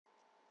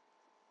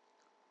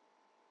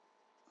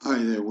Hi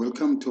there,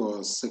 welcome to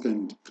our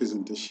second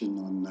presentation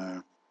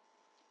on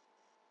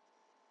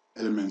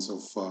elements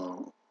of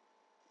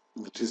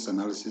matrix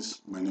analysis.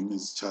 My name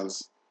is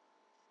Charles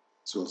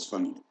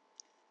Suasfani.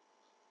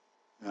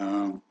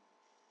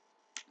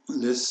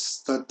 Let's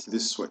start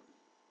this way.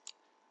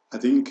 I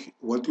think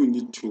what we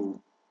need to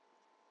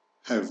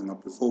have now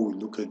before we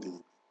look at the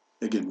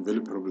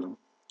eigenvalue problem,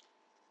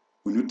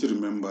 we need to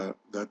remember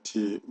that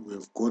we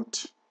have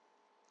got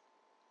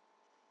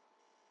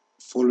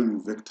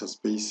following vector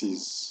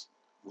spaces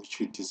which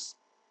we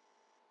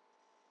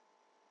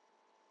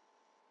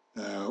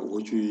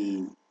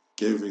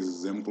gave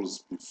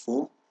examples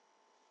before.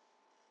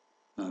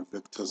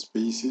 Vector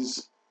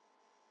spaces.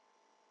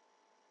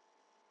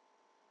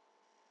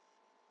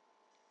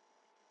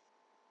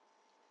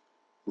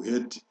 We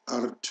had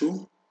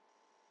R2,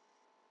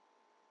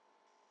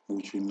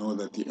 which we know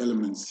that the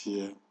elements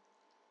here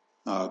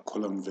are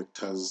column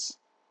vectors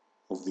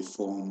of the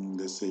form,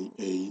 let's say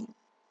A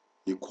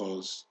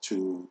equals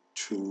to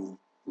 2,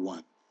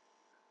 1.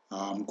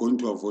 I'm going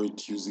to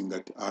avoid using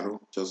that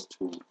arrow just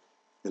to,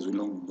 as we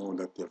long know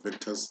that they're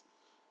vectors.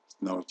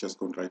 Now just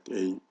going to write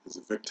A as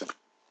a vector.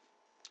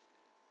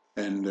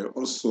 And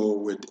also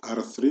with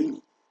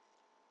R3,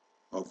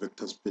 our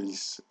vector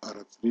space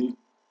R3,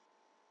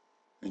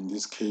 in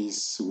this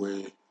case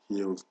where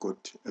here we've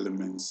got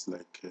elements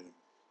like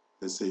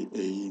let's say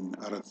A in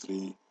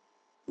R3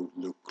 would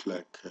look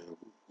like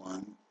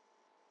 1,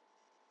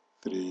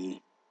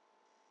 3,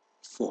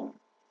 4.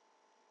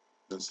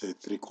 Let's say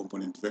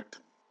 3-component vector.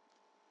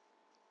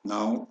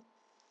 Now,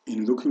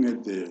 in looking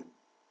at the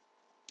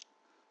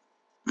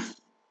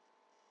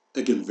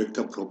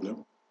eigenvector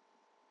problem,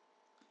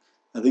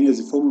 I think as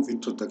a form of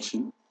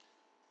introduction,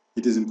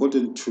 it is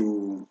important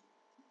to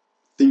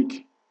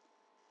think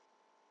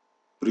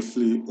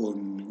briefly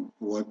on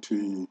what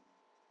we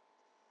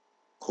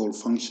call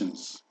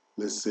functions.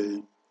 Let's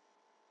say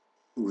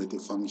with a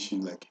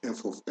function like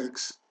f of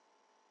x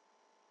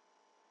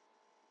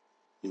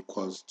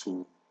equals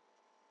to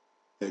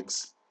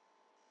x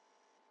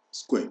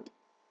squared.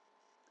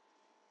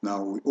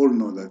 Now we all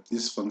know that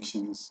these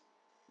functions,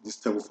 this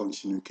type of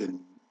function, you can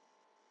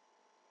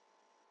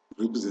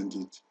represent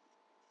it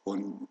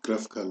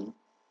graphically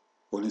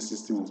on a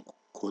system of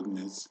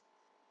coordinates,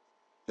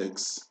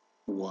 x,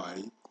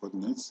 y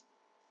coordinates,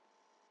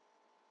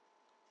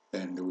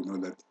 and we know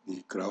that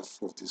the graph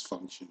of this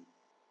function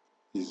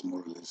is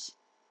more or less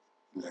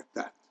like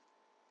that.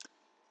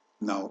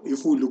 Now,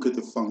 if we look at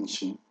the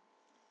function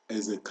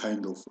as a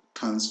kind of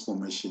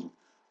transformation,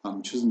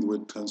 I'm choosing the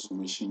word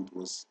transformation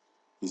because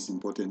it's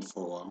important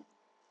for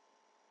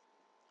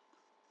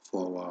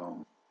our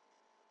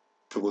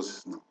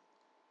purposes now.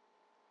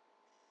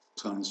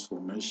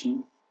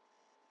 Transformation.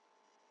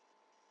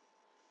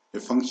 A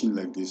function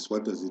like this,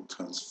 what does it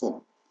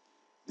transform?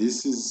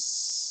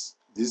 This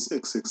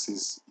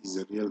x-axis is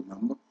a real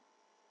number,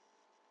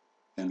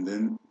 and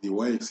then the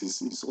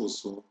y-axis is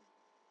also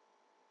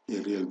a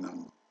real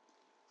number.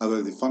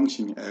 However, the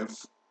function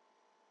f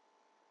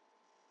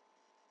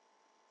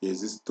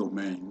is this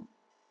domain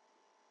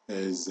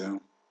as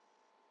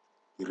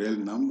real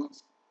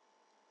numbers,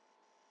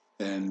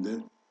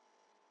 and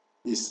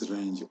its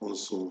range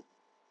also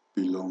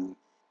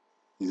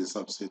is a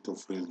subset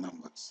of real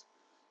numbers.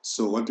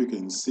 So what we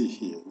can see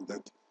here is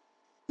that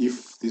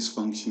if this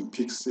function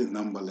picks a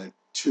number like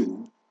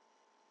 2,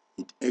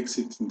 it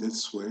exits in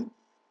this way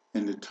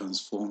and it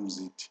transforms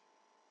it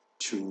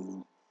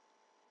to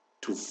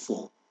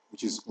 4,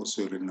 which is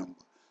also a real number.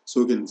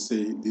 So we can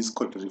say this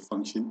quadratic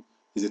function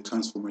is a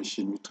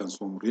transformation. We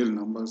transform real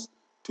numbers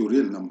to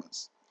real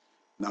numbers.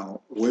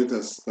 Now, where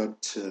does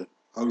that,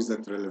 how is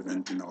that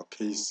relevant in our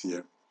case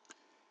here?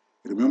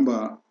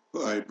 Remember,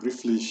 I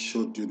briefly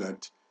showed you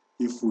that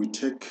if we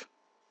take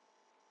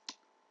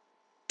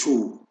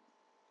 2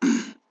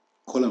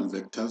 column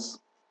vectors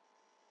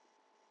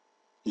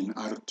in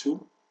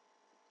R2,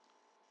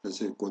 let's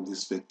say we've got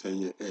this vector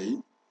here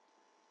A,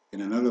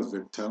 and another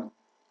vector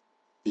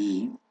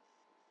B,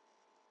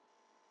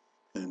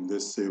 and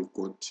let's say we've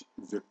got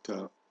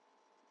vector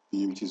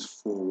B which is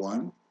 4,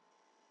 1.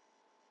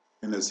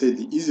 And I say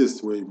the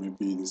easiest way,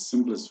 maybe the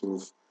simplest way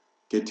of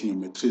getting a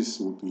matrix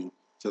would be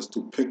just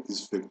to pack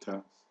this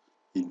vector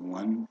in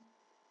one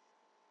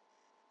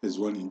as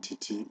one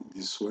entity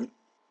this way,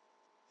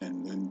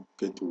 and then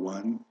get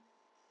 1,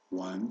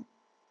 1,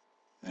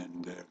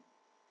 and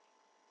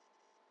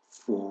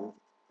 4,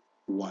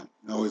 1.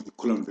 Now as the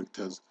column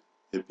vectors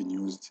have been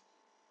used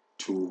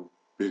to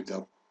build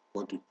up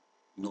what we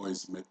know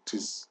as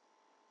matrix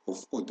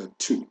of order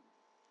 2.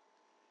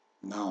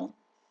 Now,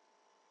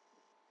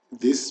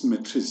 this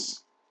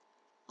matrix,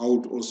 I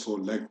would also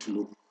like to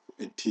look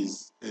at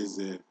it as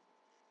a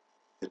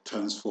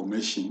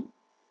transformation.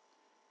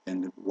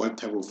 And what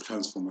type of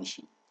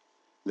transformation?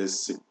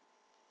 Let's see.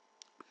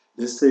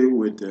 Let's say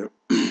with a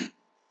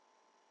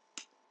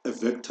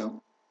vector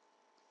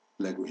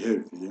like we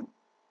have here,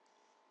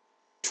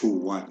 2,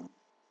 1,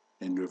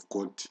 and we've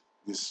got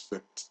this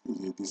vector,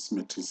 this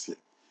matrix here.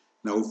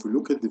 Now, if we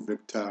look at the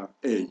vector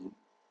A,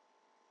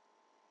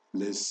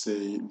 let's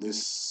say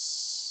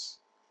let's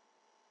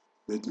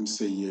let me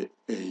say here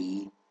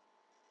A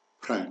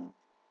prime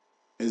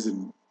as a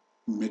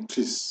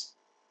matrix,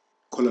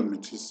 column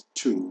matrix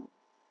 2,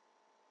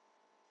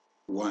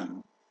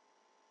 1,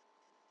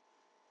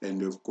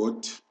 and we've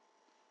got,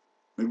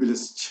 maybe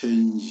let's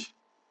change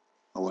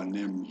our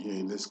name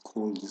here. Let's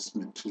call this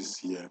matrix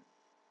here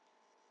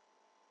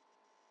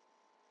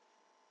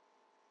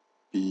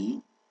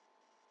B,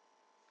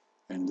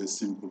 and let's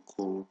simply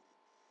call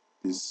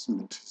this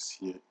matrix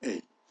here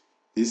A.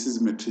 This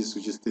is matrix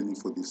which is standing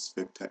for this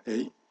vector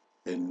A,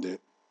 and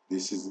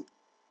this is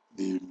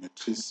the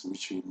matrix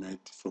which we made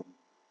from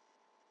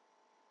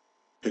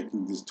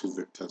packing these two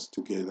vectors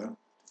together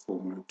to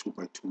form a 2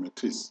 by 2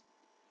 matrix.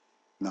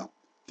 Now,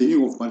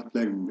 thinking of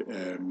multiplying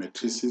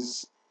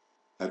matrices,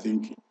 I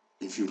think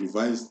if you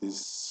revise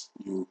this,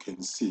 you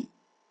can see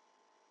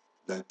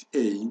that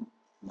A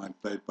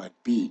multiplied by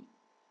B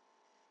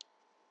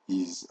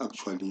is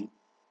actually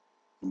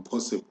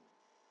impossible.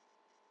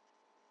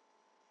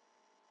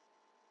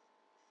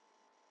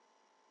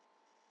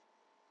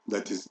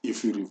 That is,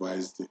 if you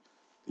revise the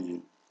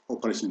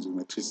operations of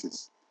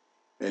matrices.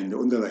 And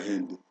on the other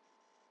hand,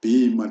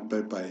 B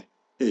multiplied by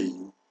A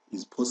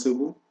is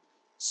possible.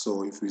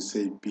 So if we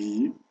say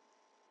B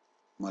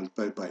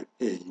multiplied by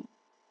A,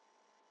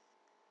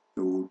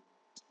 we would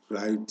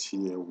write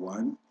here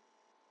 1,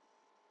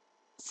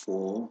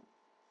 4,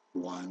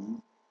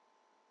 1,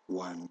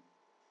 1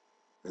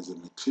 as a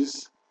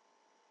matrix.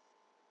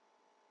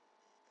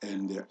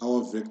 And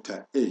our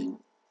vector A,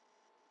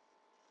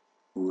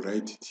 we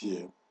write it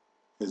here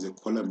as a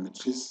column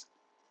matrix,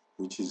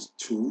 which is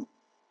 2,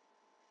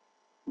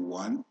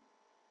 1.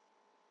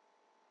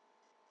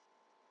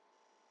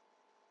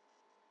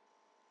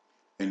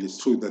 And it's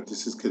true that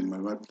this is can be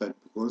multiplied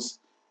because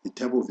the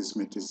type of this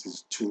matrix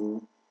is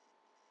 2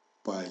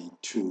 by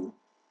 2,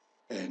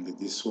 and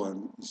this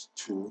one is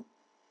 2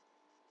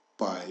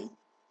 by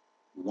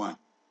 1.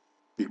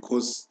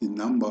 Because the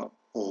number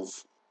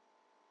of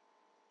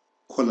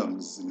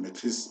columns in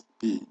matrix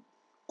B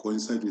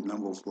coincide with the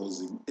number of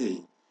rows in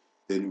A,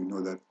 then we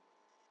know that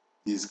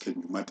these can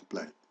be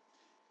multiplied.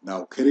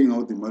 Now, carrying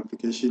out the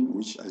multiplication,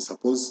 which I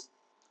suppose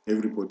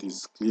everybody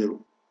is clear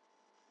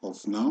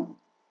of now,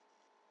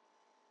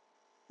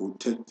 we'll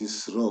take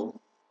this row,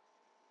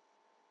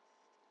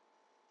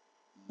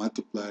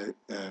 multiply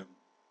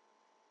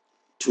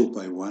 2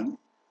 by 1,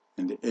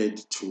 and add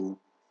to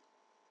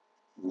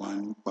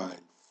 1 by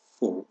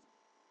 4.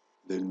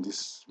 Then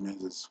this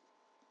remains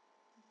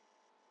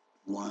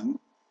 1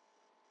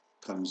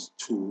 times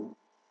 2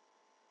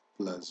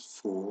 plus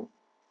 4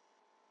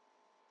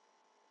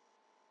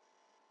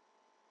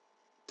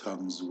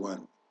 times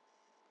 1.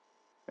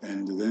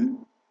 And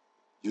then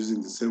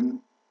using the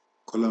same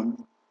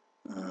column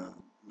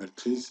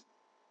matrix,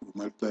 we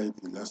multiply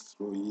the last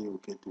row here, we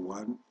get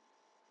 1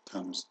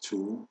 times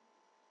 2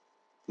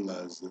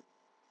 plus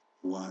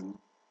 1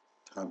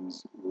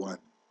 times 1.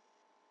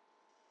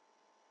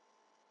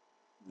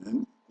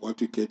 Then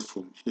what we get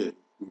from here,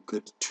 we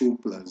get 2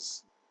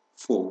 plus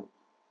 4,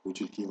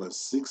 which will give us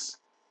 6,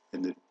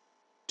 and then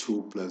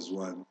 2 plus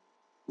 1,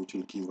 which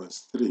will give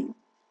us 3.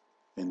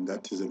 And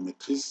that is a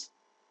matrix,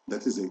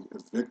 that is a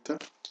vector,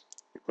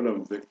 a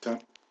column vector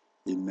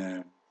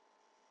in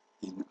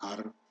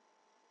R2.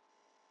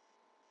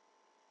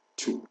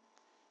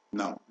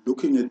 Now,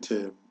 looking at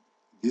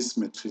this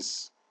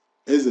matrix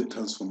as a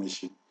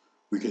transformation,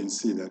 we can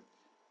see that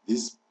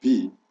this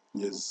B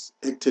is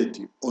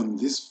acted on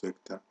this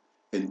vector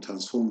and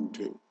transformed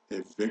to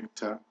a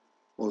vector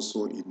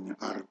also in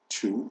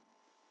R2.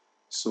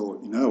 So,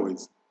 in other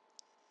words,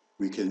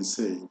 we can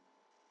say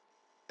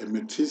a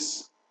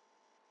matrix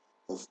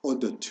of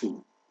order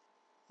 2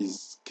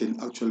 can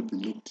actually be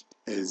looked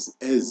as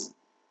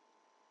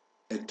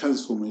a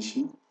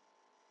transformation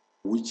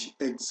which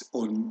acts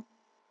on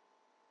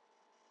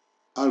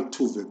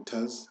R2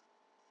 vectors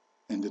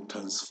and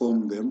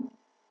transform them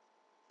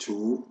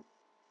to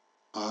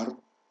R2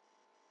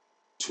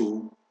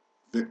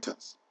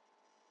 vectors.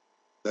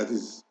 That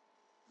is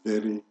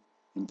very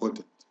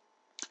important.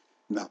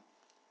 Now,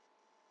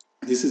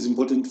 this is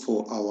important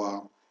for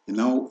our,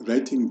 now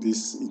writing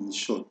this in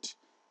short,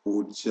 we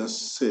would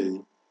just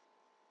say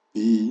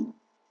B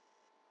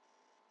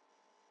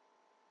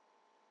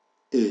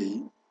A,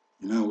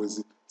 in other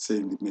words,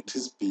 saying the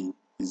matrix B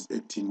is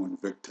acting on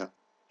vector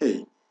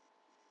A.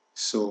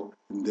 So,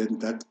 and then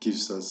that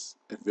gives us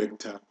a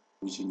vector,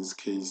 which in this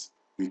case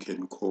we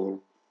can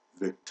call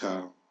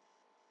vector,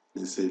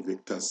 let's say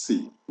vector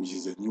C, which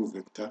is a new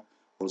vector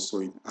also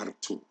in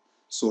R2.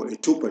 So a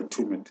 2 by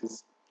 2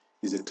 matrix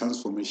is a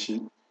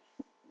transformation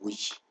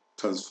which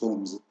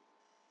transforms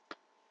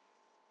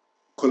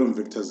column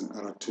vectors in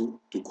R2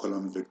 to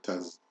column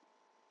vectors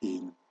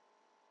in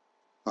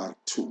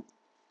R2.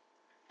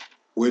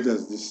 Where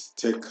does this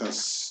take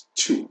us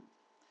to?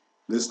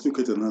 Let's look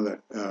at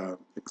another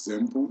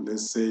example.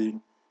 Let's say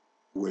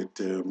with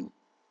a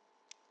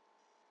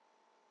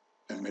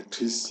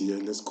matrix here,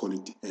 let's call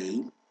it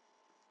A,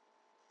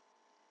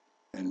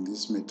 and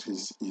this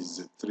matrix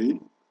is 3,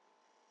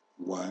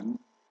 1,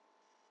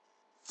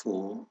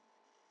 4,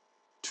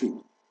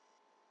 2.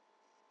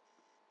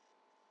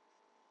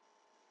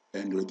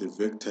 and with a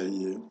vector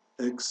here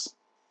x,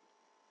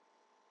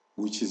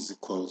 which is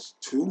equals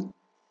to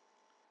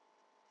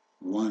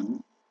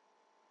 1,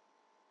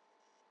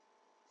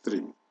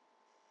 3.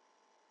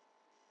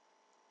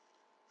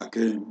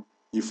 Again,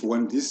 if we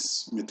want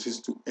this matrix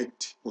to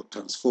act or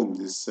transform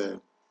this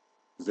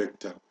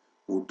vector,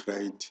 we would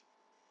write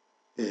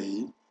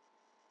a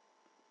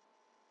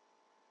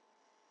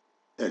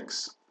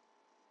x.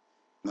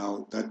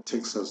 Now that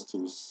takes us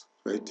to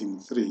writing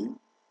 3,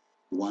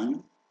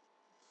 1,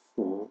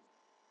 4,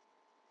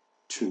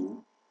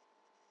 2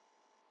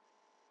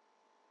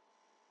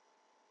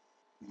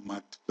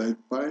 multiplied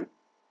by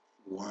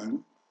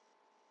 1,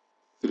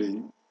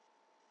 3,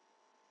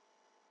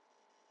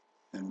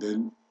 and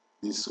then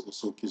this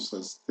also gives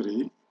us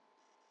 3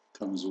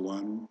 times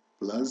 1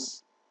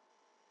 plus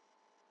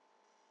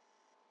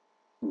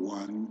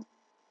 1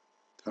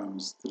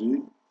 times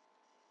 3,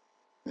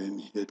 and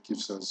here it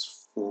gives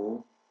us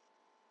 4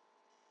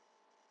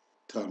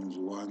 times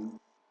 1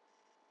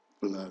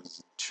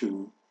 plus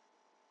 2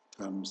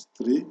 times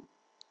 3,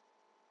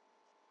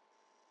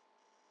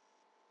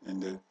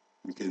 and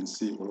we can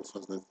see all of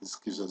us that this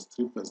gives us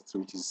 3 plus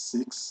 3, which is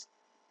 6,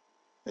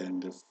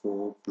 and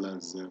 4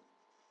 plus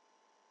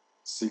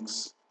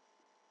 6,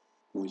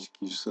 which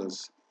gives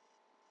us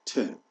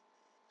 10.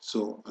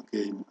 So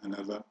again,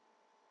 another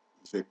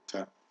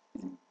vector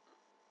in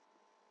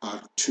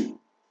R2.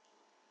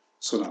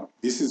 So now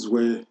this is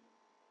where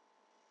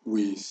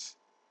we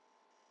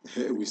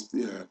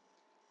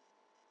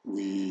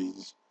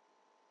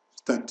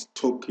start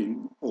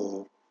talking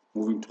or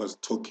moving towards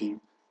talking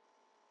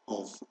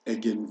of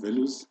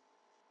eigenvalues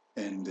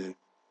and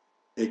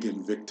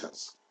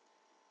eigenvectors.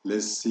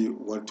 Let's see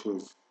what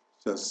we've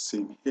just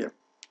seen here.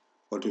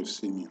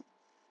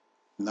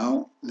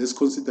 Now let's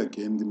consider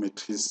again the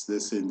matrix.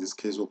 Let's say in this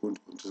case we're going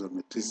to consider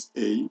matrix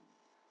A,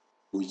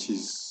 which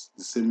is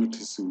the same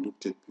matrix we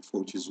looked at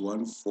before, which is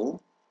 1, 4,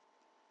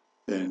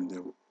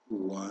 and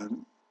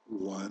 1,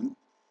 1,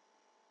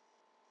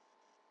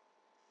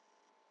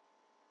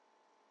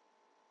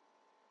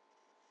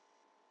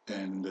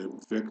 and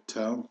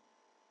vector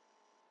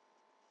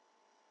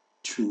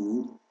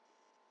 2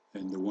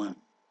 and 1.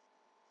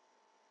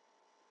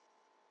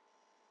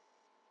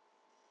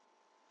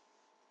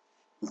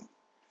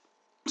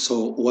 So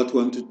what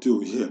we want to do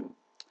here,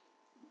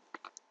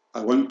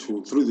 I want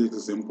to, through this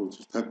example,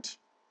 to start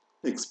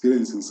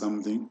experiencing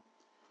something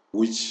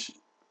which,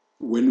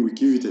 when we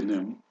give it a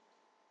name,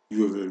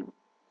 you have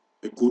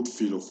a good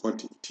feel of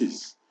what it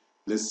is.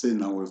 Let's say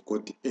now we've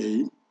got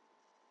a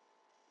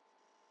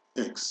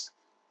x.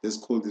 Let's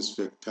call this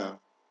vector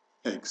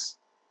x,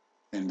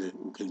 and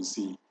we can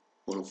see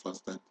all of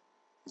us that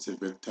it's a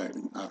vector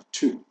in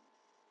R2.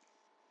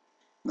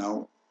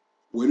 Now,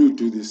 when we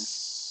do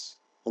this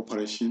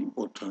operation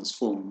or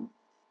transform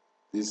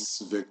this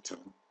vector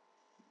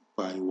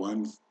by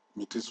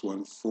matrix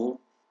 1, 4,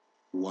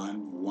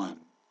 1, 1,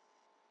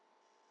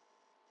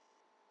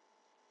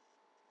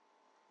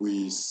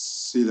 we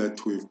see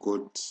that we've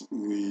got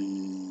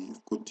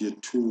here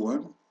 2,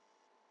 1.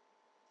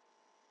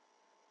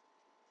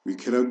 We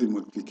carry out the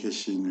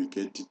multiplication, we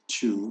get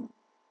 2,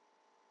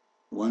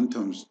 1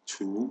 times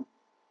 2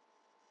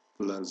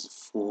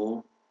 plus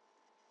 4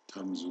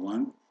 times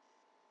 1,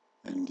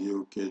 and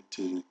you get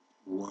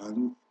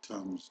 1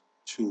 times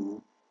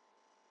 2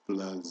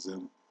 plus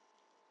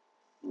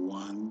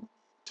 1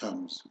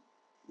 times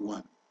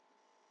 1.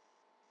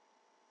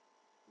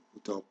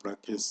 Put our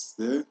brackets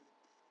there,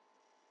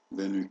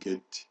 then we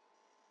get,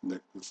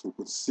 like if we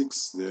put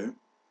 6 there,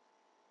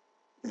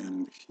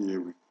 and here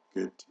we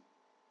get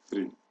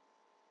 3.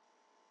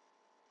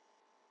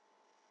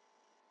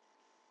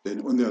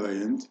 Then on the other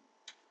end,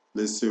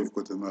 let's say we've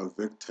got another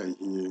vector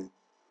here,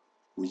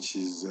 which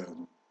is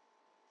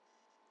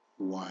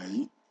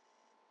y,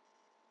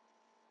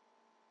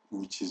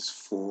 which is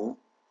 4,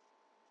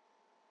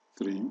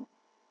 3.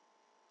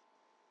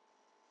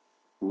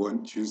 We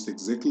want to use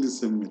exactly the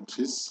same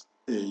matrix,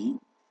 A,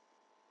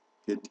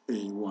 get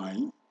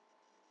AY.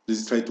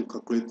 Let's try to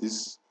calculate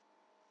this.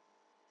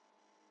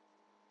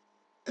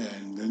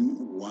 And then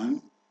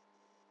 1,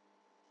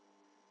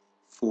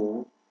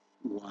 4,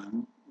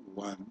 1,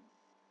 1.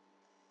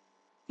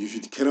 You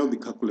should carry out the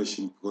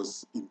calculation,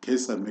 because in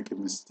case I make a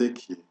mistake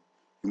here,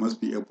 you must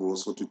be able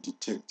also to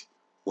detect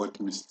what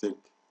mistake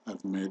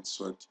I've made,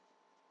 so that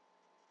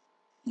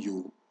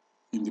you,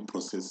 in the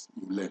process,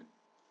 you learn.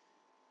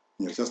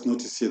 Yeah, just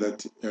notice here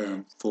that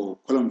for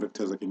column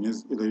vectors, I can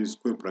either use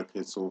square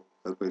brackets, so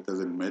that way it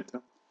doesn't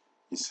matter.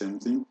 The same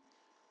thing.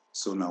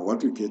 So now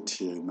what we get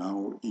here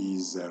now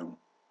is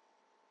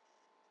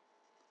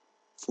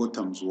 4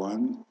 times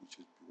 1, which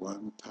is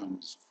 1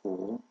 times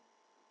 4,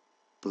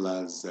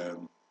 plus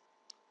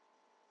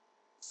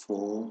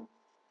 4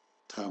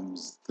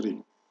 times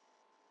 3.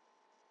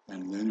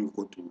 And then we've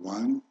got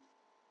 1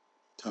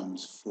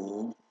 times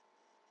 4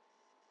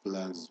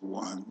 plus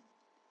 1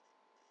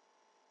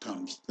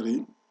 times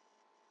 3,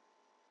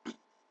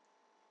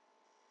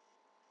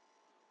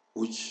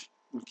 which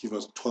will give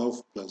us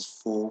 12 plus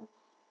 4,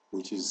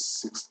 which is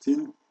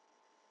 16,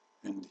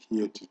 and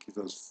here to give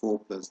us 4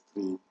 plus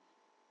 3,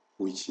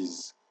 which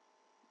is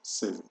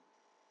 7.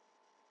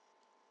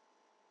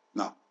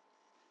 Now,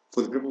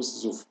 for the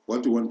purposes of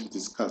what we want to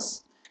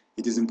discuss,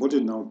 it is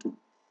important now to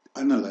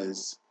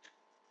analyze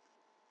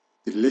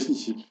the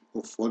relationship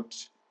of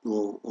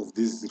of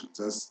these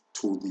results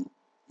to the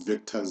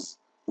vectors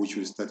which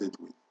we started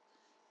with.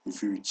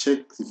 If you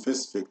check the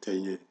first vector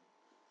here,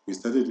 we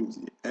started with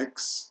the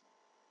x,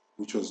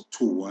 which was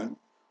 2, 1.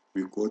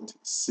 We got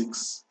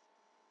 6,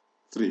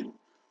 3,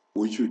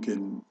 which we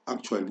can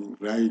actually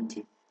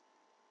write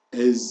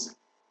as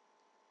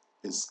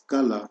a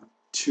scalar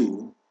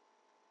 2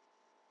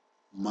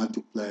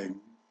 multiplying,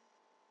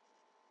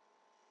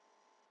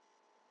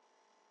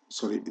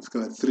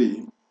 scalar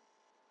 3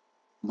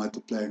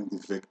 multiplying the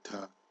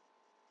vector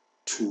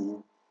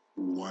 2,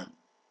 1.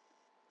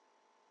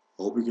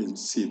 I hope you can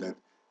see that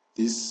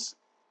this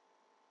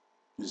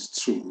is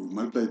true. We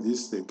multiply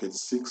this, they get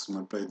 6,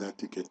 multiply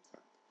that, you get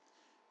that.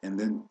 And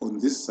then on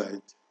this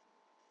side,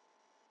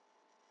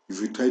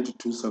 if we try to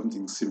do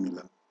something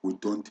similar, we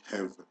don't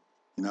have,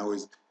 in other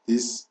words,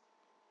 this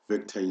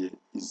vector here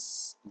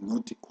is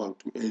not equal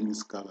to any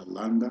scalar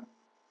lambda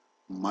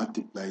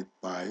multiplied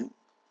by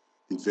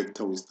the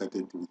vector we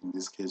started with in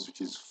this case,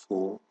 which is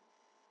 4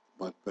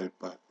 multiplied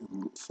by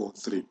 4,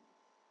 3.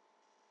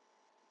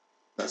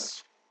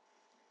 That's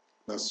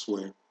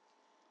where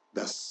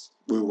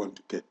we want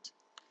to get.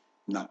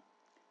 Now,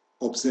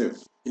 observe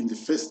in the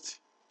first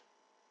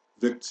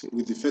vector,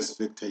 with the first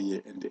vector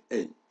here and the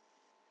A,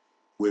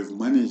 we've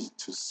managed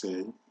to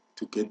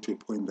get to a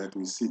point that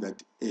we see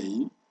that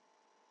A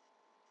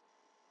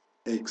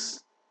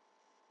x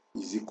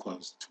is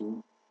equals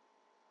to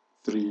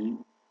 3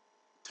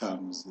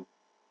 times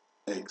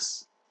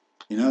x.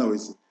 In other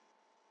words,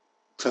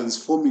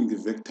 transforming the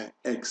vector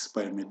x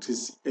by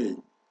matrix A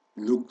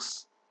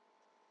looks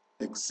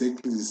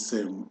exactly the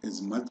same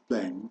as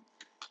multiplying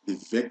the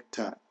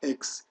vector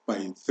x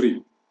by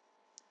 3.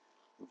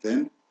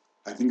 Then,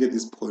 I think at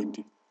this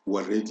point,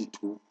 we're ready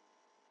to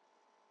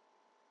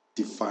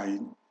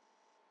define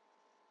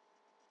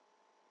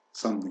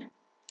something.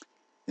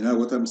 You know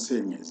what I'm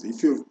saying is,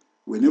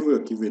 whenever you're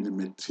given a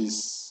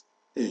matrix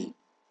A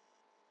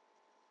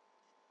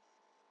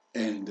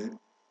and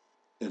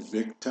a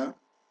vector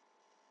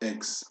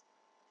x,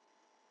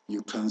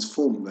 you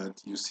transform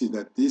that, you see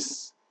that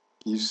this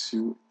gives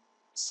you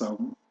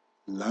some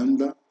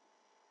lambda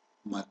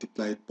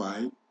multiplied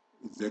by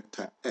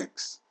vector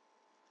x.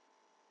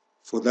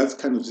 For that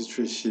kind of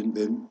situation,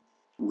 then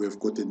we've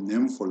got a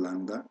name for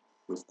lambda,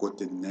 we've got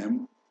a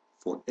name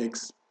for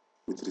x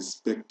with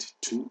respect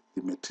to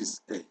the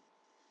matrix A.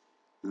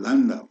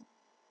 Lambda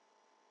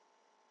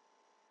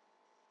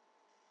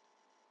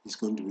is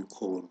going to be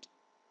called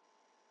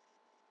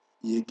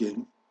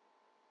eigenvalue,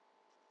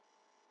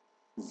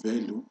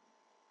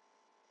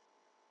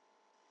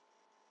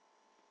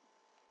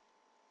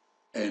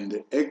 and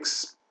the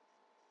x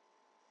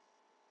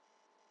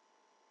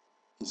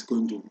is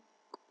going to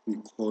be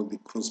called the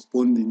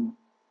corresponding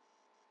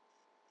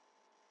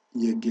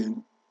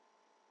eigenvector.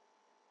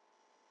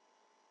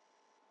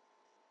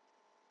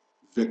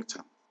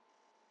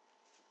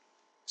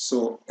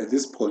 So at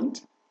this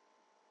point,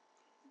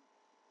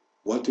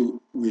 what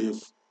we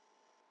have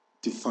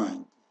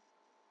defined,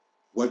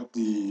 what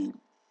we're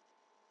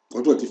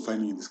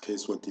defining in this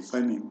case, we're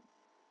defining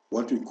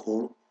what we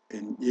call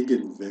an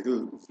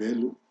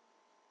eigenvalue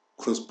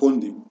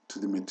corresponding to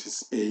the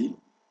matrix A, in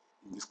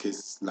this case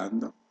it's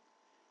lambda,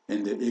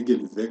 and the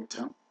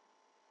eigenvector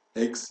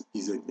x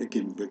is an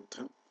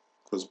eigenvector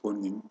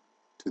corresponding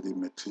to the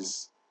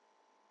matrix,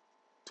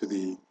 to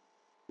the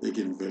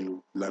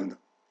eigenvalue lambda.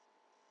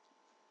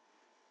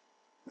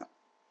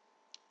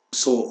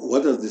 So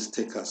what does this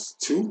take us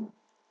to?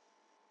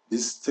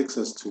 This takes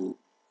us to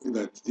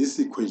that this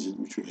equation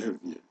which we have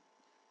here,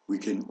 we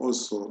can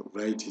also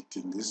write it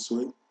in this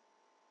way: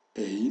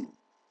 A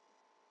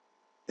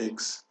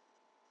x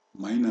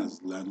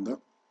minus lambda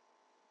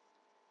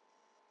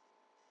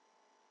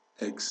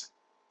x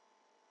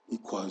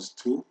equals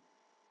to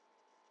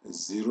a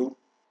 0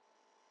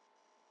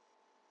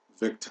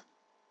 vector.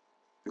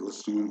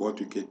 Because remember what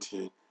we get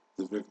here,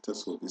 the vector,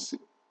 so this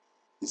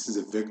is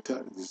a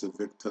vector, this is a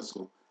vector,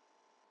 so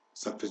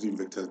subtracting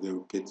vectors, they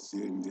will get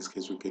 0. In this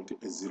case, we get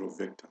a 0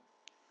 vector,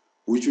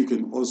 which we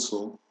can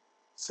also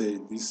say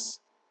this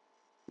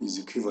is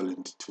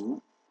equivalent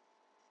to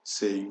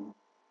saying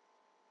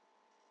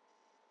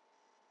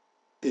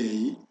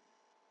A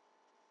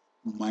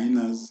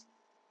minus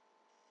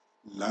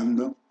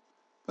lambda.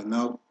 But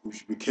now we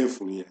should be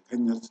careful here. I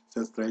can't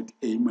just write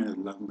A minus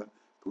lambda,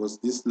 because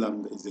this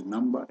lambda is a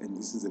number and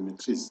this is a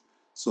matrix.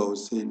 So I will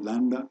say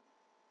lambda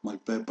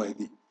multiplied by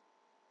the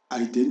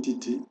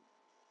identity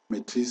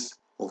matrix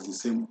of the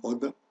same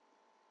order,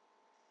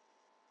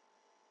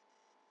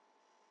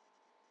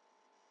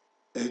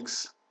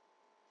 x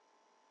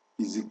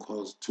is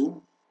equals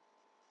to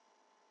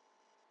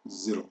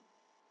 0.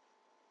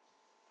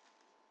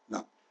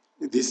 Now,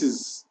 this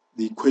is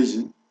the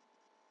equation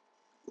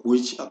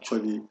which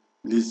actually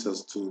leads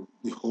us to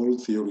the whole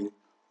theory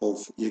of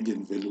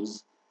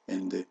eigenvalues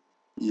and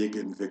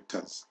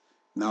eigenvectors.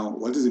 Now,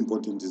 what is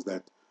important is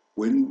that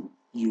when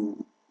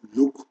you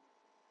look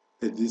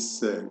at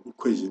this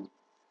equation,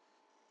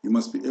 you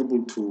must be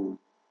able to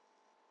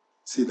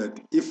see that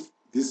if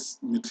this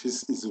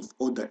matrix is of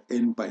order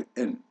n by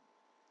n,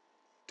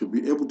 to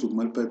be able to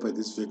multiply by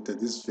this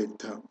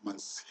vector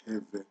must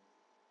have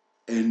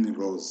n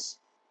rows.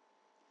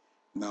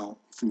 Now,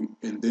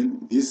 and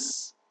then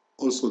this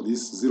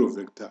zero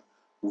vector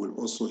will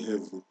also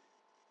have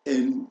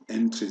n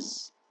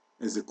entries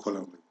as a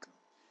column vector.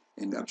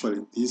 And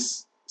actually,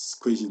 this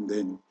equation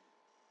then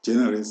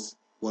generates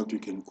what we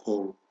can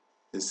call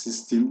a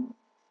system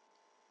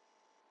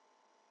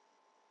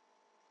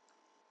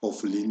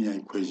of linear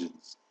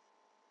equations.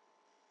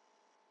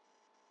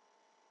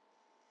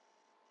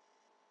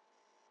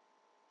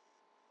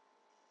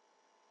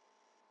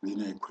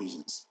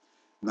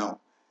 Now,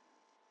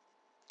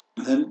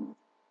 then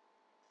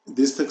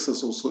this takes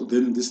us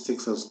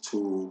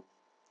to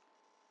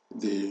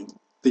the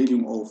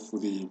thinking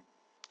of the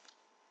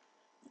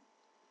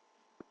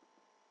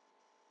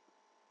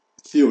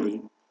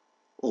theory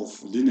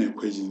of linear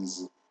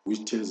equations,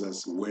 which tells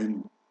us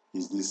when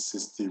is this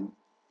system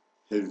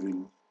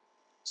having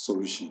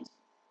solutions.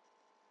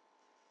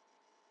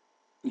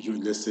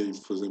 Let's say,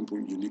 for example,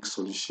 unique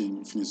solution,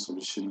 infinite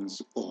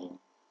solutions, or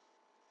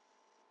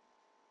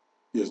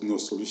there's no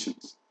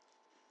solutions.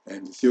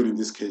 And the theory in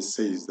this case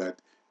says that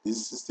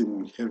this system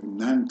will have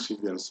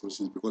non-trivial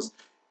solutions, because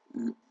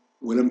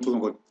when I'm talking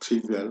about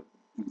trivial,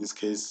 in this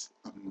case,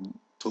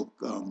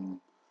 I'm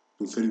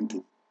referring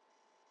to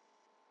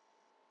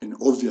an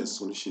obvious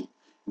solution.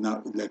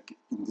 Now, like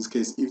in this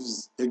case, if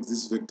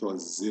this vector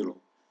was 0,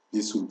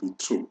 this will be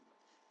true.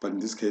 But in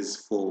this case,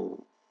 for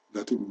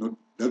that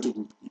would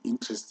be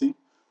interesting.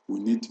 We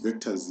need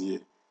vectors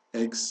here,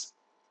 x,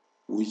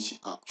 which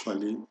are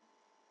actually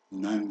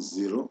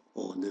non-zero,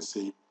 or let's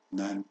say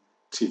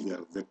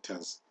non-trivial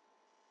vectors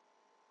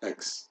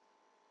x.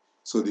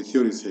 So the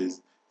theory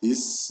says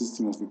this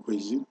system of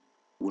equation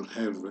will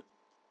have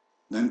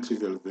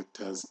non-trivial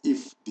vectors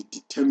if the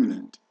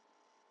determinant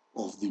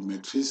of the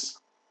matrix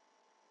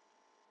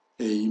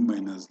A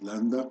minus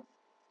lambda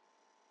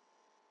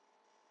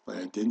by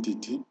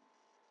identity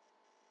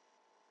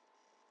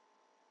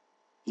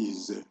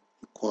is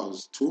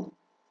equals to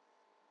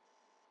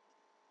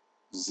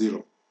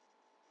 0.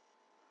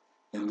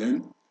 And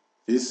then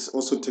this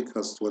also takes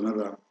us to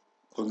another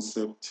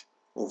concept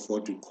of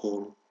what we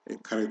call a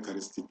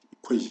characteristic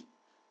equation.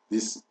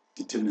 This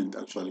determinant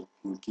actually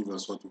will give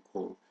us what we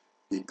call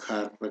the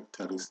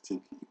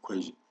characteristic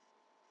equation.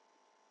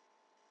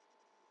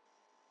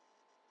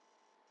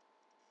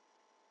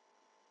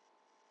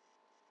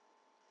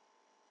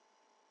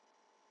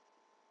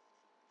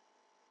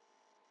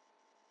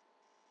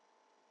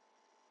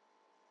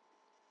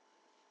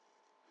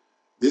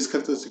 This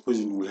characteristic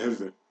equation will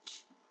have a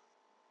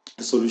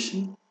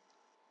solution,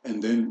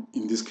 and then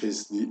in this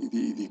case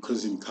the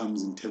equation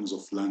comes in terms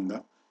of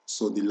lambda.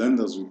 So the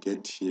lambdas we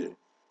get here,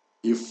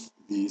 if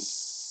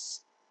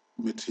this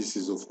matrix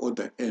is of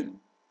order n,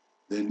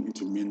 then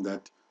it will mean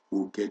that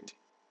we'll get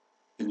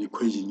an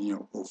equation here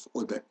of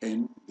order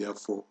n.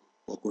 Therefore,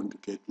 we're going to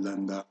get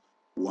lambda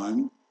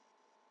 1,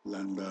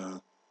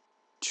 lambda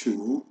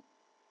 2,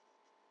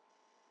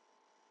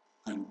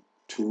 and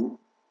 2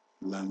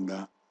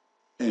 lambda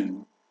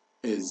n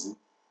as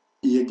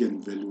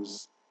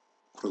eigenvalues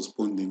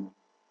corresponding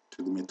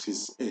to the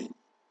matrix A.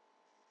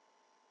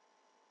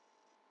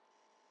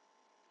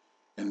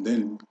 And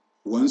then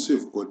once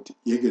we've got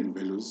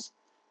eigenvalues,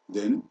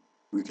 then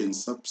we can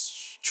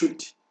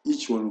substitute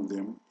each one of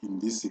them in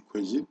this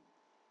equation,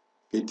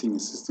 getting a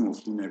system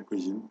of linear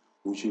equation,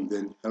 which will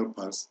then help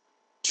us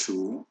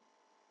to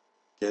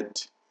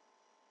get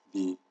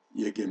the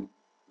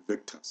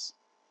eigenvectors.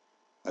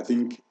 I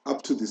think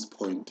up to this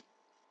point,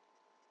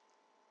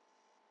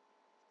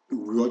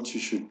 what you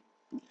should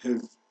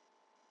have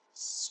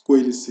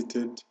squarely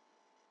seated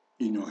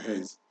in your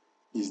heads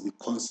is the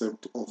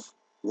concept of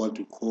what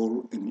we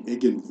call an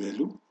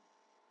eigenvalue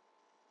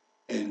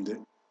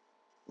and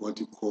what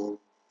we call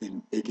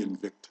an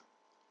eigenvector.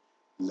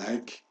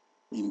 Like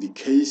in the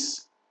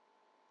case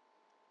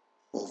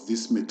of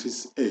this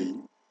matrix A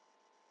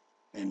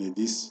and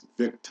this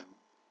vector,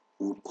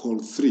 we would call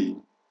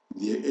 3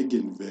 the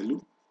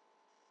eigenvalue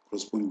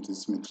corresponding to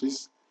this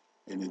matrix,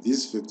 and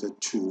this vector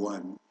 2,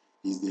 1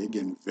 is the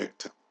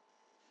eigenvector.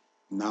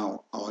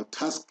 Now, our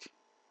task,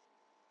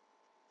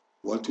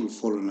 what will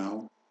follow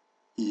now,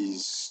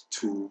 is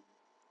to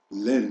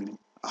learn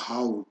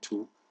how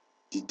to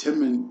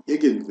determine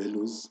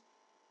eigenvalues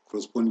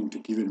corresponding to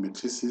given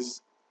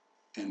matrices,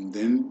 and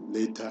then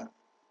later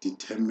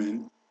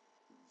determine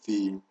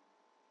the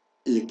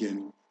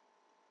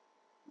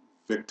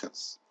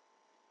eigenvectors.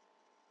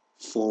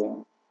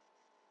 For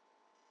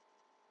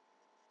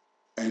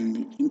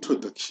an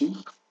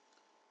introduction,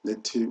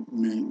 let's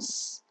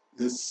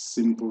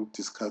simply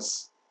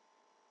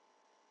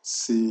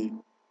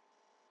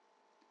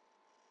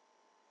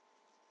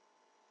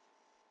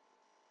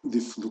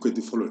look at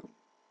the following.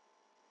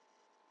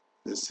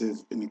 Let's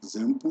have an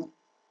example.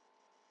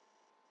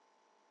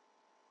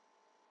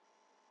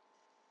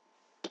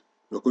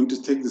 we're going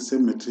to take the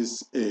same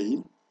matrix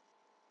A,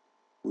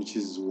 which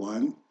is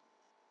 1,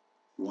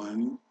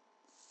 1,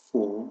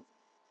 4,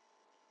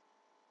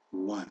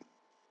 1,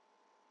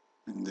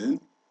 and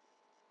then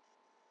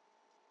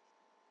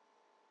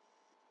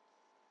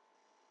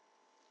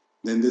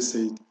let's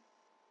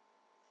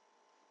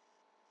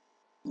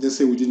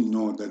say we didn't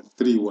know that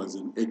 3 was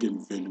an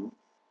eigenvalue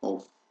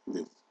of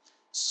this.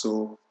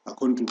 So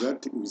according to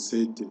that, we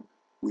said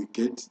we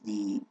get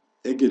the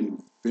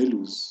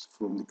eigenvalues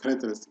from the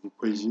characteristic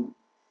equation,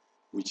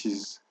 which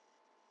is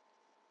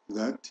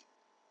that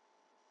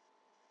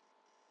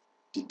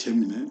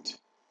determinant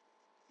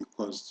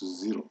equals to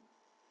 0.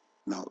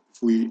 Now,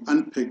 if we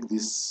unpack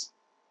this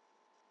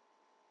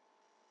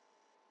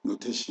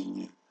notation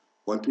here,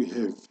 what we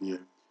have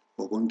here,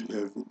 we're going to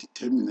have a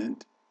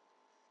determinant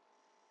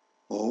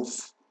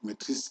of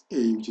matrix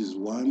A, which is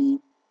 1,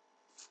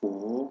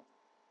 4,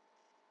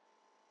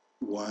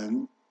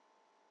 1,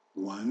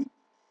 1,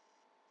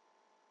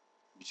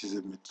 which is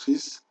a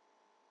matrix,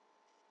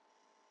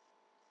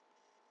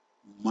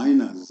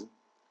 minus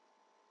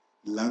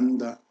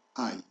lambda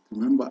I.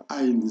 Remember,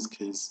 I in this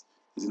case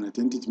is an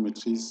identity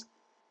matrix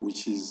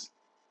which has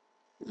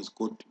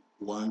got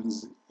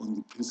ones on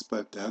the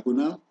principal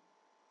diagonal.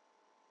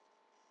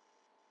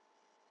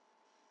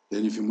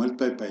 Then if you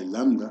multiply by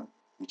lambda,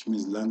 which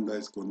means lambda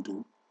is going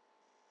to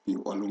be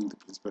along the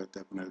principal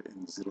diagonal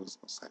and zeros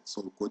outside.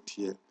 So we got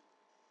here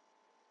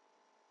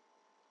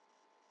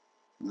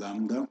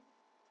lambda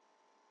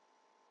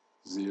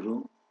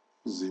 0,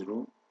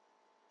 0,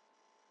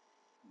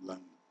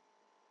 lambda.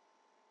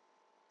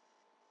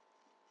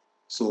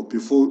 So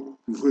before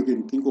we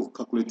can think of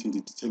calculating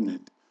the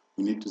determinant,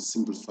 we need to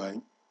simplify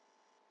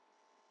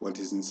what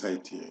is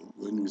inside here.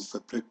 When we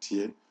subtract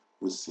here,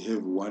 we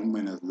have 1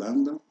 minus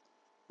lambda,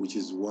 which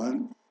is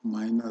 1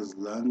 minus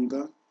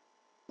lambda,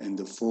 and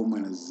the 4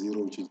 minus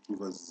 0, which will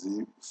give us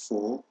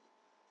 4,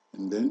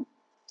 and then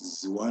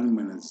 1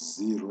 minus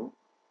 0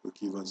 will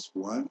give us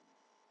 1,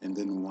 and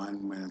then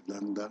 1 minus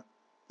lambda,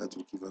 that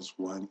will give us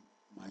 1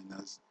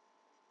 minus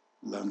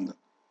lambda.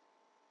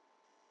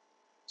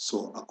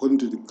 So according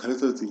to the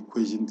characteristic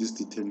equation, this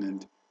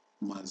determinant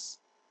must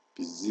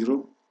be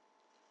 0.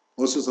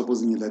 Also,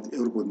 supposing that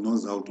everybody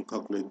knows how to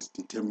calculate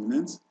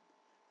determinants,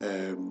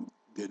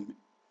 then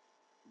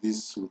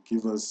this will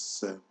give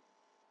us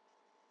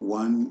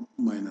 1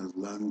 minus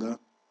lambda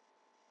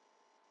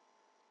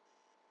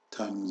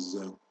times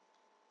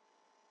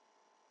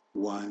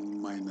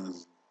 1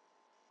 minus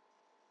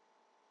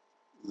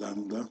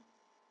lambda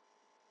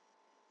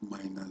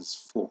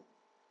minus 4.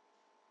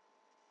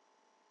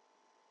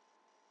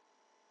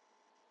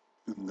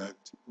 And that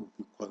will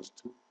be equals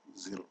to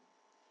 0.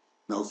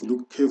 Now, if you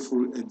look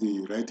careful at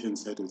the right-hand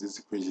side of this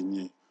equation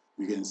here,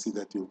 we can see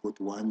that you've got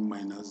 1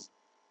 minus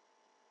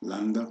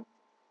lambda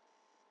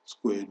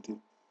squared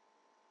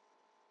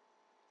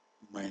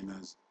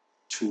minus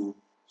 2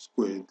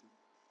 squared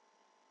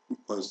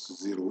equals to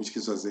 0, which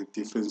gives us a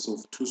difference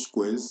of 2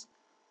 squares,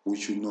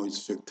 which you know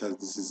is factors.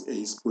 This is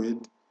a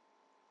squared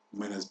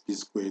minus b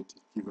squared,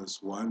 give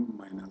us 1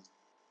 minus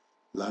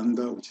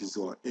lambda, which is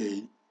our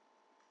a,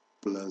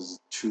 plus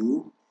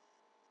 2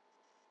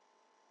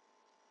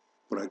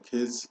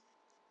 brackets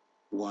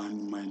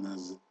 1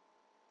 minus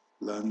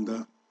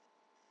lambda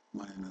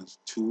minus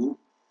 2,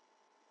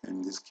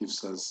 and this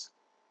gives us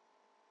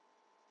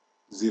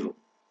 0.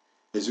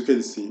 As you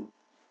can see,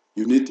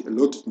 you need a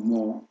lot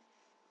more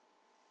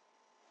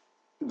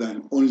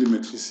than only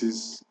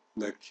matrices.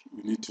 Like,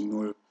 you need to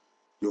know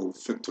your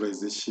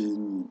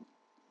factorization,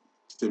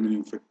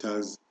 determining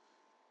factors.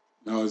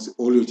 Now,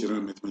 all your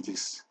general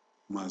mathematics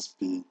must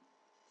be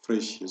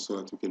fresh here so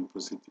that you can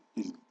proceed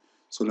easily.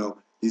 So now,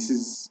 this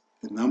is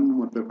a number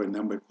multiplied by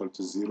number equal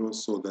to 0.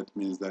 So that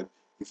means that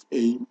if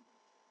a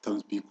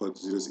times b equal to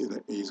 0 is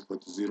either a is equal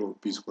to 0 or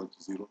b is equal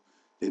to 0,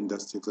 then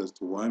that takes us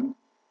to 1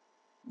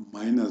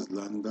 minus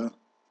lambda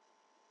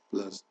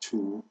plus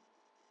 2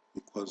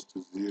 equals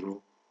to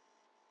 0,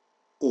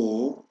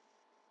 or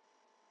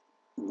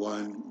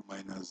 1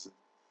 minus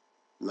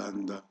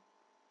lambda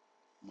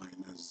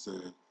minus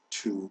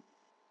 2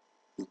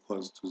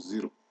 equals to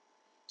 0.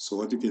 So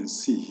what you can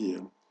see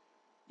here,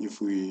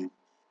 if we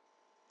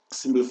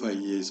simplify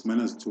here, is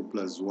minus 2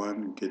 plus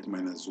 1, we get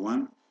minus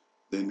 1,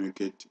 then we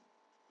get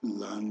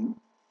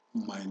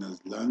minus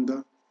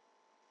lambda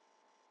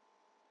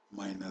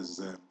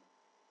minus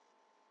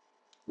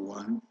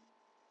 1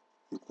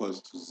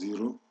 equals to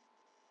 0.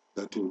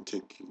 That will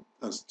take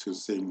us to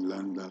saying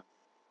lambda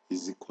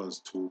is equals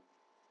to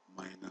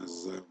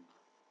minus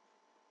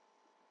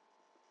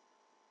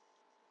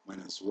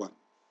 1.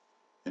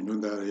 And on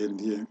the other hand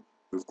here,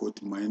 we've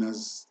got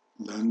minus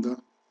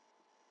lambda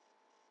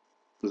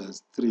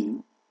plus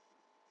 3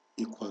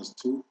 equals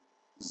to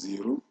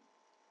 0.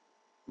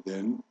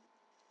 Then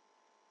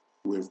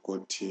we've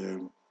got here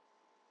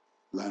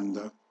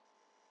lambda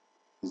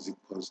is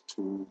equals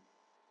to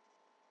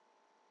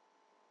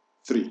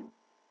 3,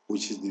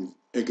 which is the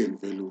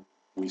eigenvalue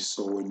we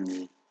saw when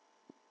we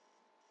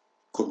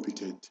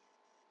computed,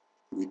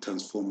 we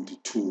transformed the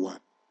 2, 1.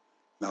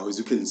 Now, as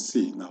you can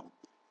see now,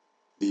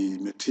 the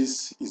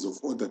matrix is of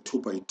order 2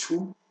 by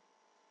 2,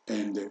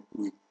 and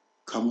we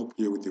come up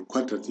here with a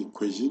quadratic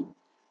equation.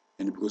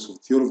 And because of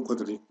theory of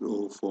quadratic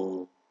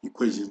for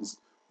equations,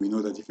 we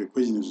know that if an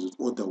equation is of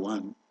order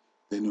 1,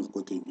 then you've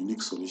got a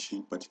unique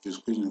solution. But if it's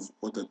equation of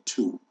order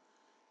 2,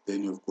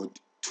 then you've got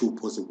two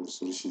possible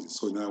solutions.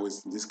 So now, in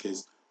this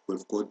case,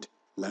 we've got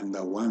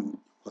lambda 1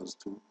 equals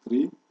to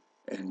 3,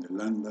 and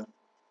lambda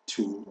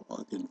 2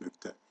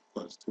 eigenvector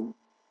equals to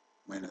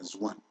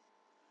 -1.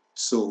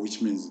 So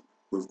which means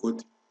we've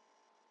got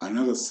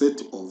another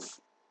set of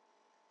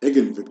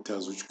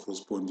eigenvectors which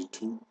correspond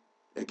to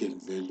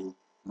eigenvalue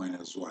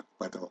 -1.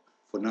 But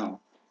for now,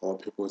 our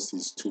purpose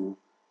is to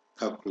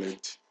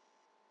calculate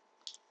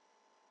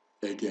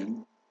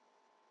eigenvalues.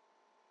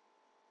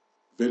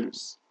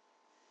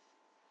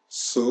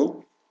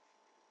 So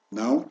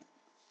now,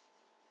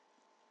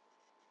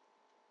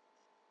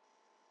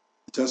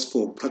 just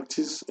for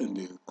practice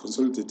and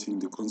consolidating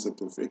the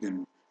concept of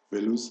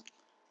eigenvalues,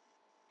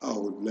 I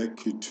would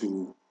like you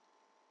to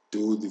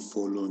do the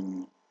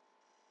following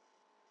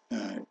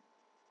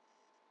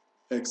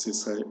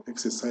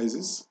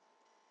exercises.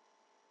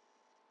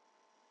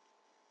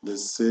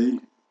 Let's say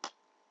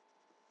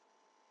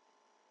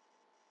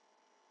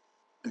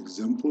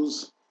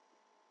examples.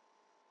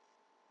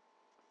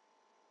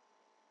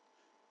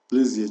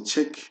 Please here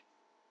check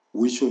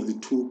which of the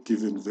two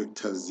given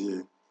vectors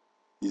here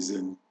is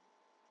an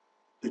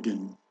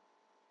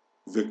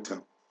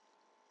eigenvector,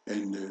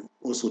 and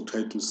also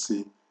try to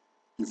see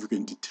if you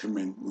can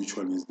determine which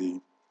one is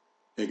the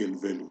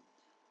eigenvalue.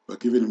 We're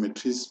given a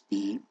matrix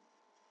B,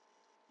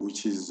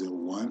 which is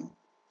 1,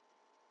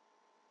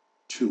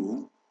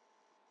 2,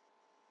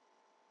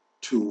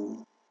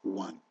 2,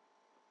 1.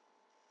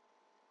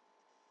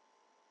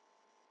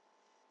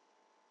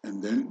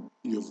 And then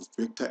you have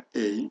vector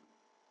A,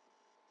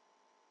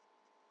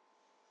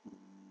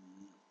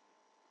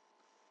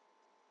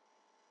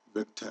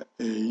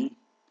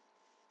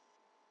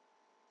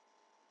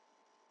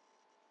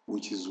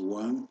 which is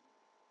 1,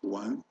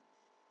 1,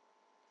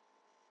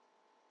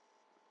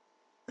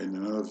 and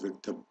another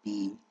vector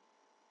B,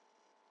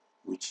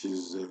 which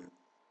is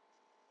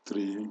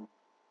 3,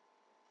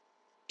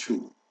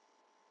 2.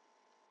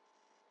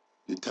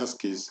 The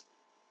task is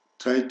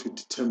try to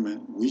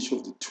determine which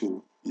of the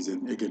two is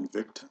an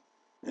eigenvector,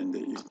 and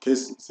in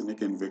case it's an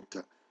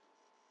eigenvector,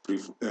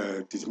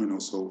 determine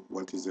also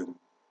what is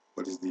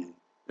the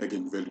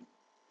eigenvalue.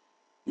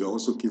 You are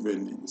also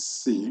given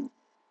C,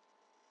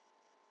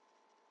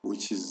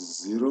 which is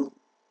 0,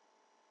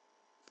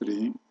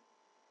 3,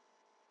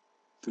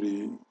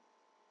 3,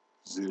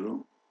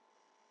 0,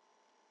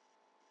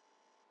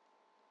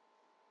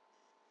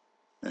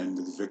 and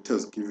the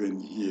vectors given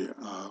here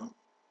are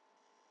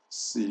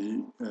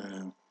C,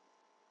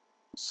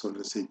 so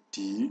let's say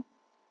D,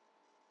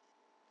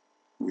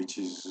 which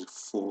is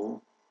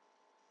 4,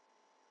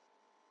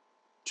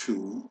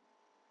 2,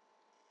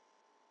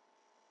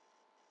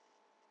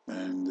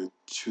 and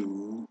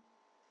 2,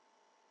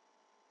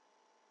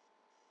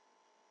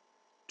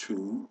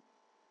 2,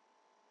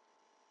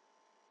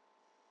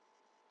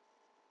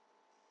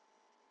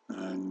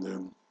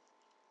 and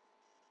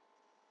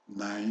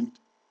 9,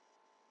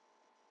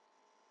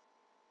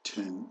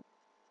 10.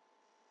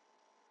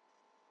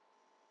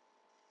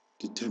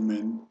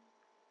 Determine,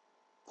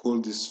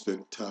 call this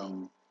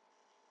vector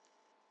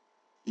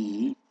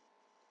E,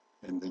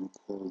 and then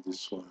call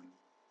this one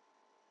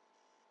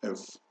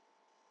F.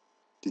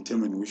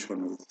 Determine which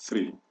one of the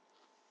three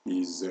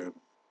is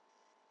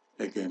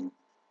eigenvector.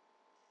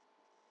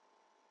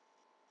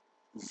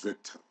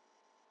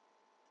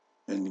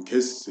 And in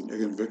case it's an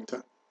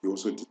eigenvector, you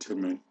also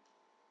determine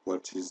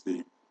what is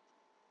the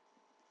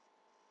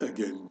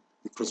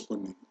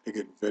corresponding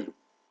eigenvalue.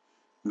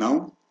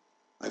 Now,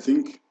 I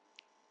think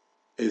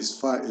as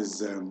far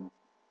as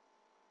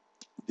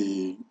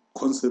the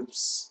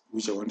concepts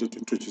which I wanted to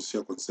introduce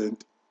here are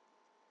concerned,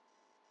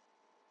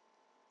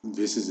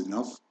 this is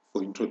enough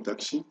for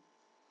introduction.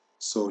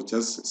 So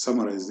just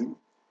summarizing,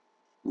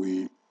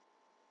 we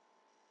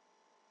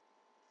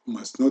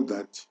must note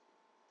that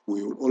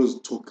we will always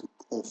talk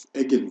of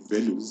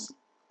eigenvalues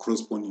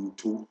corresponding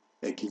to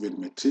a given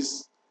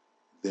matrix.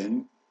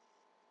 Then,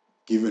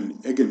 given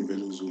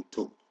eigenvalues, we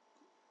talk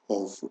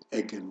of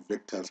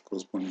eigenvectors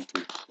corresponding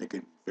to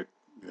eigenvalues.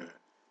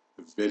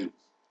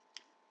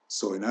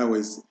 So in other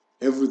words,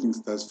 everything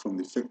starts from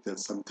the fact that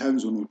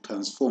sometimes when we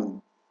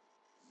transform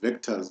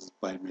vectors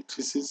by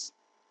matrices,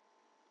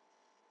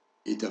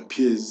 it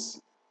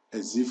appears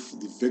as if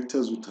the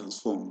vectors we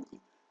transform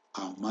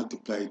are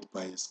multiplied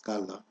by a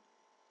scalar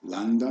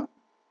lambda,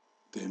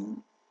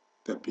 then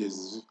it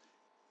appears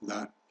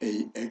that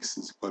AX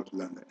is equal to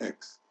lambda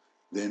X.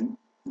 Then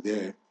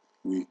there,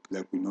 we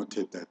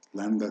noted that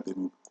lambda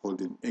then we call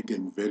an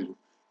eigenvalue,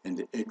 and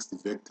the X, the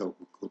vector,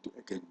 we call to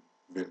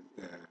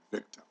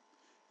eigenvector.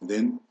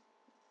 Then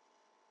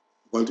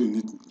what we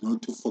need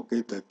not to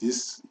forget that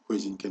this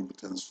equation can be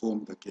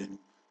transformed again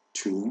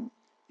to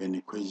an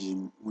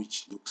equation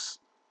which looks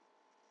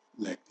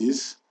like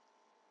this.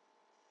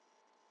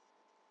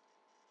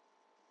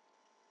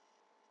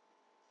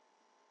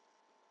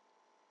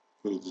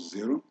 equal to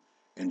 0.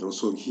 And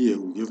also here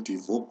we have to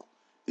evoke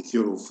the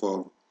theory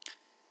of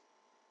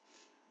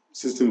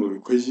system of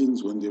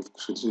equations. When they have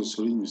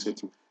solution, you say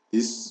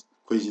this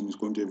equation is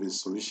going to have a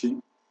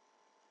solution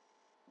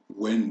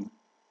when,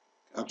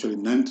 actually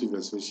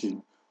non-trivial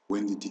solution,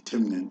 when the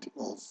determinant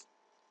of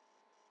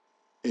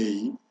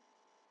A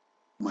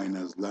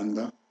minus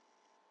lambda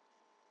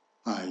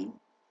I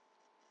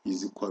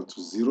is equal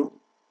to 0,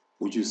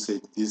 which you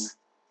said this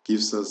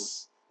gives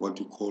us what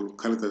we call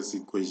calculus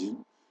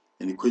equation,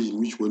 an equation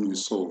which when we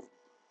solve,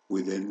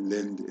 we then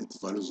land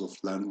at values of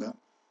lambda,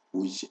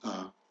 which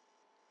are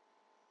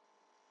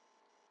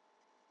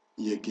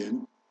here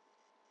again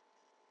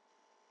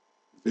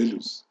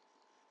values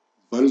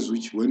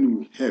which when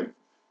we have,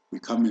 we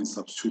come and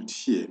substitute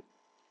here,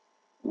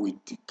 we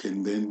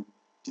can then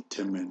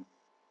determine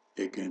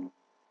again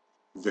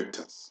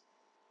vectors.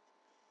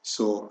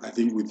 So I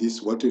think with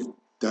this, what we've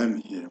done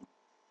here,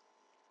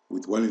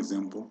 with one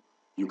example,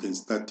 you can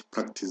start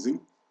practicing,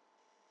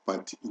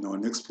 but in our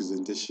next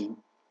presentation,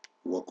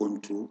 we're going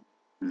to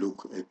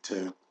look at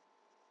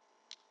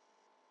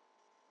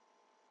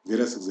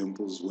various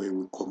examples where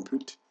we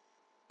compute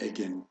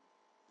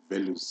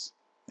eigenvalues,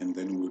 and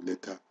then we'll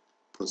later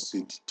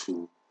proceed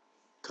to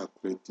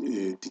calculate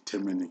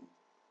determining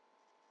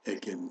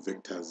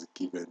eigenvectors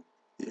given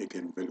the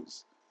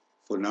eigenvalues.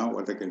 For now,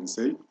 what I can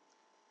say,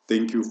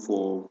 thank you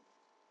for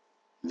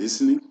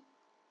listening,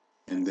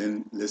 and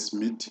then let's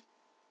meet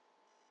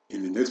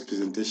in the next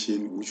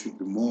presentation, which will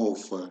be more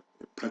of a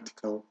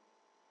practical,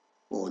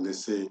 or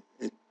let's say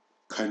a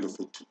kind of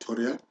a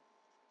tutorial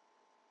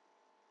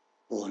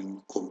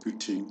on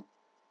computing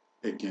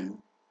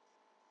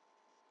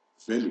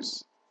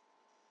eigenvalues.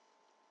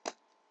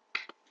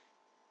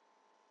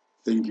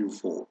 Thank you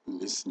for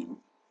listening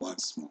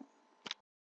once more.